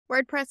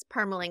WordPress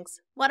permalinks.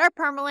 What are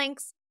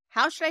permalinks?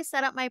 How should I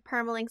set up my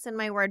permalinks in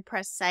my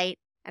WordPress site?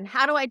 And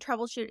how do I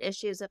troubleshoot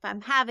issues if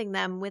I'm having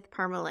them with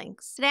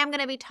permalinks? Today I'm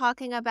going to be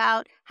talking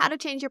about how to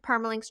change your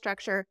permalink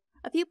structure,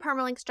 a few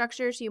permalink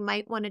structures you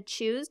might want to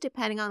choose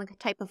depending on the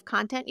type of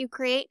content you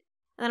create.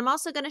 And then I'm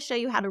also going to show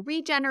you how to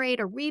regenerate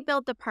or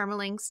rebuild the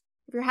permalinks.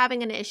 If you're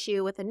having an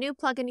issue with a new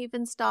plugin you've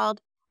installed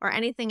or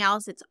anything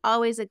else, it's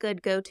always a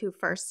good go-to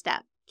first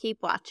step. Keep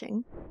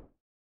watching.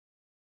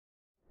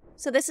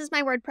 So this is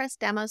my WordPress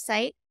demo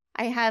site.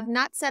 I have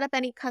not set up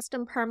any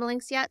custom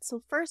permalinks yet,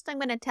 so first I'm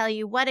going to tell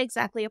you what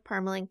exactly a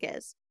permalink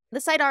is.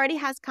 The site already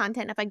has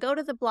content. If I go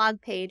to the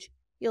blog page,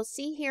 you'll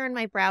see here in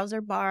my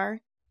browser bar,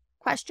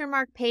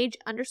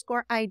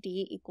 !page_ID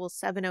equals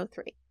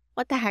 703.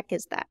 What the heck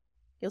is that?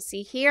 You'll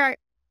see here,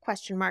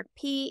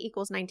 $P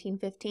equals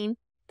 1915.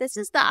 This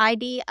is the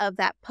ID of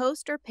that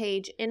post or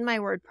page in my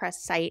WordPress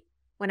site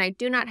when I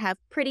do not have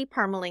pretty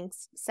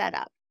permalinks set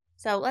up.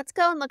 So let's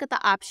go and look at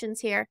the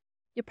options here.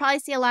 You'll probably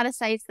see a lot of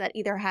sites that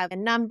either have a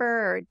number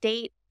or a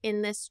date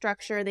in this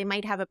structure. They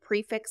might have a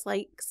prefix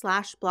like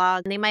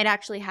 /blog, and they might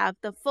actually have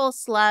the full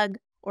slug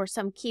or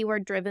some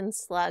keyword-driven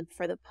slug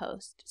for the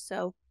post.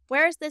 So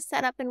where is this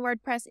set up in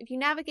WordPress? If you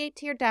navigate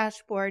to your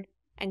dashboard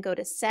and go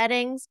to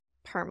Settings,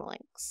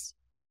 Permalinks.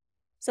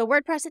 So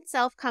WordPress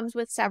itself comes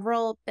with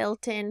several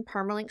built-in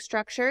permalink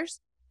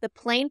structures. The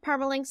plain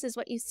permalinks is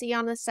what you see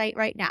on the site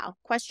right now,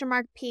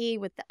 $P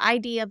with the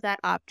ID of that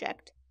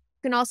object.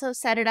 You can also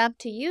set it up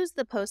to use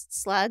the post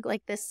slug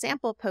like this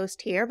sample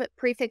post here, but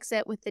prefix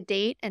it with the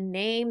date and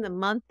name, the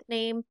month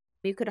name.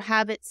 You could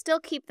have it still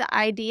keep the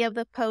ID of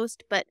the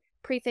post, but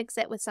prefix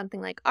it with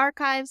something like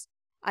archives.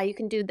 You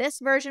can do this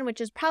version,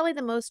 which is probably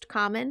the most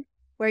common,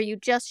 where you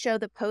just show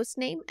the post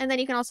name, and then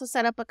you can also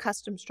set up a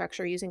custom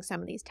structure using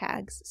some of these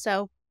tags.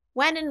 So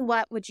when and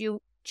what would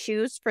you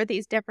choose for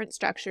these different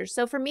structures?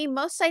 So for me,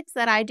 most sites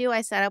that I do,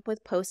 I set up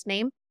with post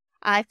name.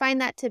 I find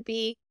that to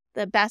be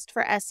the best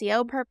for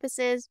SEO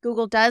purposes.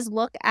 Google does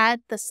look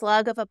at the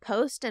slug of a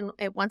post and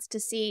it wants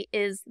to see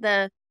is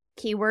the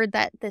keyword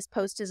that this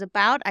post is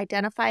about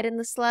identified in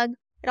the slug.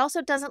 It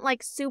also doesn't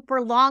like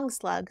super long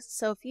slugs.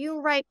 So if you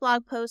write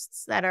blog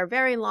posts that are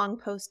very long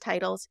post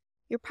titles,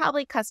 you're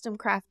probably custom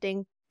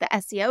crafting the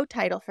SEO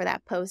title for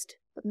that post,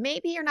 but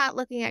maybe you're not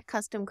looking at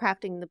custom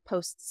crafting the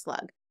post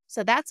slug.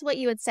 So that's what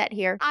you would set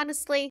here.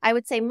 Honestly, I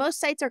would say most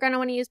sites are going to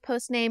want to use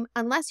post name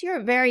unless you're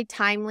very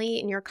timely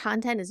and your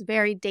content is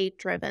very date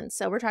driven.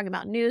 So we're talking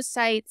about news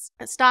sites,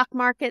 stock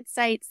market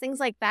sites, things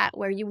like that,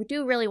 where you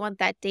do really want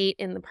that date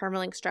in the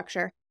permalink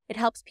structure. It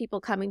helps people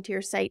coming to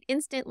your site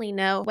instantly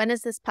know, when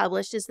is this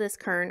published? Is this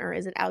current or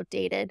is it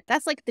outdated?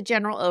 That's like the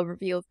general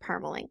overview of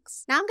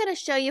permalinks. Now I'm going to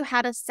show you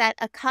how to set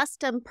a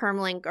custom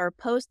permalink or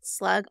post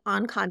slug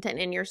on content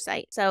in your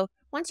site. So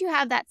once you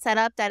have that set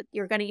up that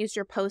you're going to use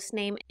your post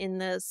name in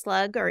the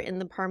slug or in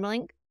the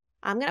permalink,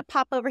 I'm going to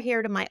pop over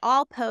here to my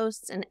all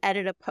posts and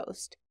edit a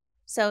post.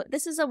 So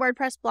this is a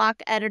WordPress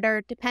block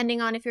editor.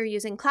 Depending on if you're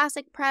using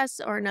Classic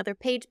Press or another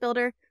page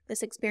builder,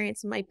 this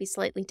experience might be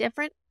slightly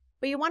different.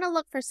 But you want to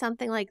look for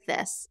something like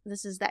this.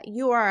 This is that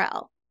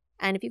URL.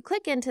 And if you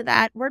click into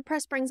that,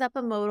 WordPress brings up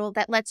a modal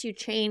that lets you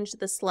change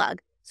the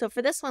slug. So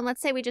for this one,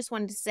 let's say we just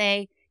wanted to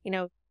say,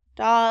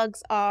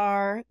 dogs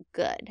are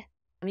good.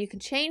 You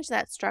can change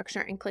that structure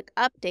and click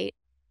update.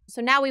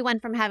 So now we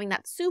went from having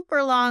that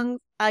super long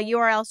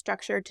URL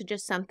structure to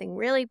just something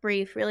really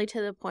brief, really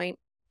to the point,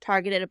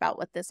 targeted about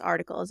what this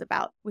article is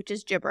about, which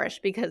is gibberish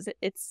because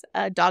it's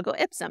doggo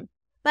ipsum.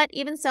 But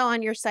even so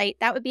on your site,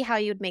 that would be how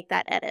you would make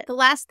that edit. The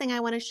last thing I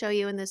want to show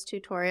you in this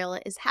tutorial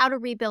is how to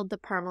rebuild the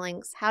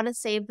permalinks, how to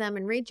save them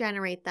and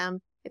regenerate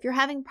them if you're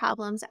having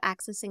problems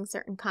accessing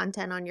certain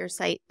content on your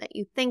site that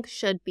you think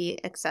should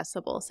be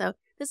accessible. So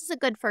this is a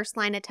good first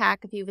line attack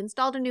if you've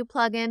installed a new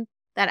plugin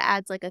that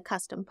adds like a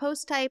custom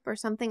post type or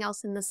something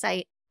else in the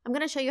site. I'm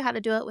going to show you how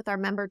to do it with our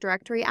member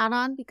directory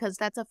add-on because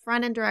that's a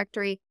front-end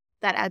directory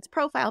that adds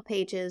profile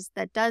pages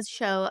that does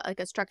show like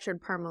a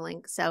structured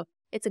permalink. So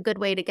it's a good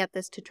way to get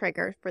this to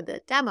trigger for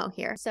the demo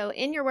here. So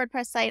in your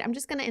WordPress site, I'm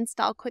just going to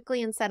install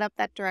quickly and set up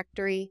that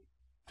directory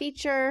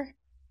feature.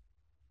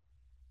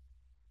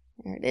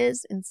 There it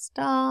is,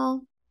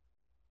 install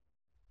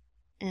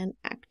and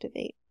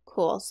activate.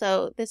 Cool.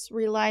 So this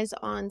relies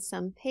on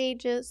some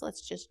pages.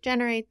 Let's just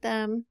generate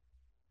them.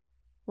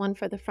 One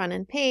for the front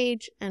end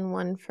page and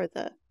one for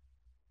the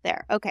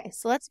there. Okay,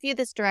 so let's view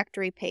this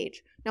directory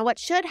page. Now what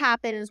should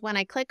happen is when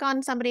I click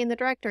on somebody in the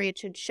directory, it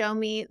should show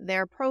me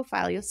their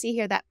profile. You'll see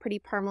here that pretty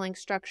permalink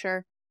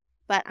structure,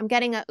 but I'm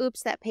getting a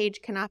oops, that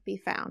page cannot be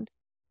found.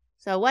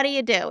 So what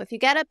do? If you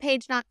get a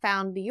page not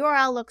found, the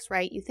URL looks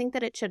right, you think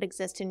that it should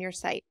exist in your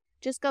site.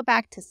 Just go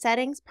back to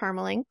Settings,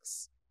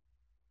 Permalinks.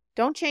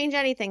 Don't change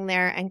anything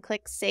there and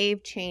click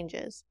Save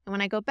Changes. And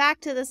when I go back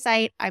to the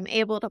site, I'm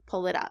able to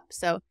pull it up.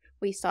 So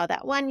we saw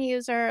that one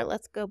user.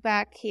 Let's go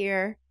back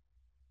here,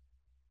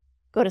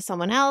 go to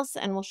someone else,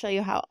 and we'll show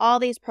you how all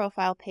these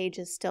profile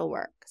pages still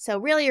work. So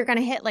really you're going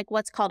to hit like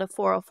what's called a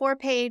 404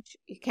 page.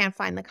 You can't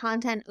find the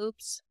content.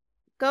 Oops.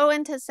 Go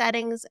into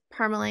settings,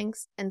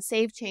 permalinks, and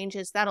save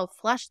changes. That'll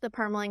flush the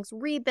permalinks,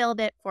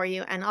 rebuild it for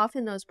you, and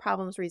often those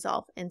problems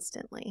resolve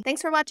instantly.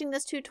 Thanks for watching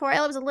this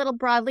tutorial. It was a little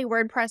broadly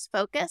WordPress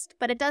focused,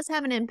 but it does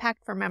have an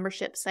impact for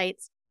membership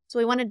sites. So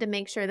we wanted to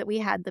make sure that we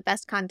had the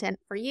best content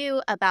for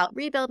you about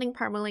rebuilding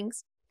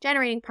permalinks,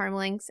 generating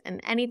permalinks,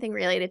 and anything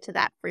related to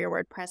that for your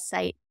WordPress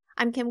site.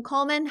 I'm Kim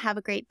Coleman. Have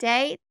a great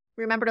day.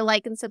 Remember to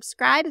like and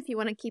subscribe if you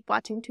want to keep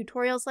watching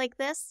tutorials like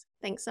this.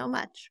 Thanks so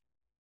much.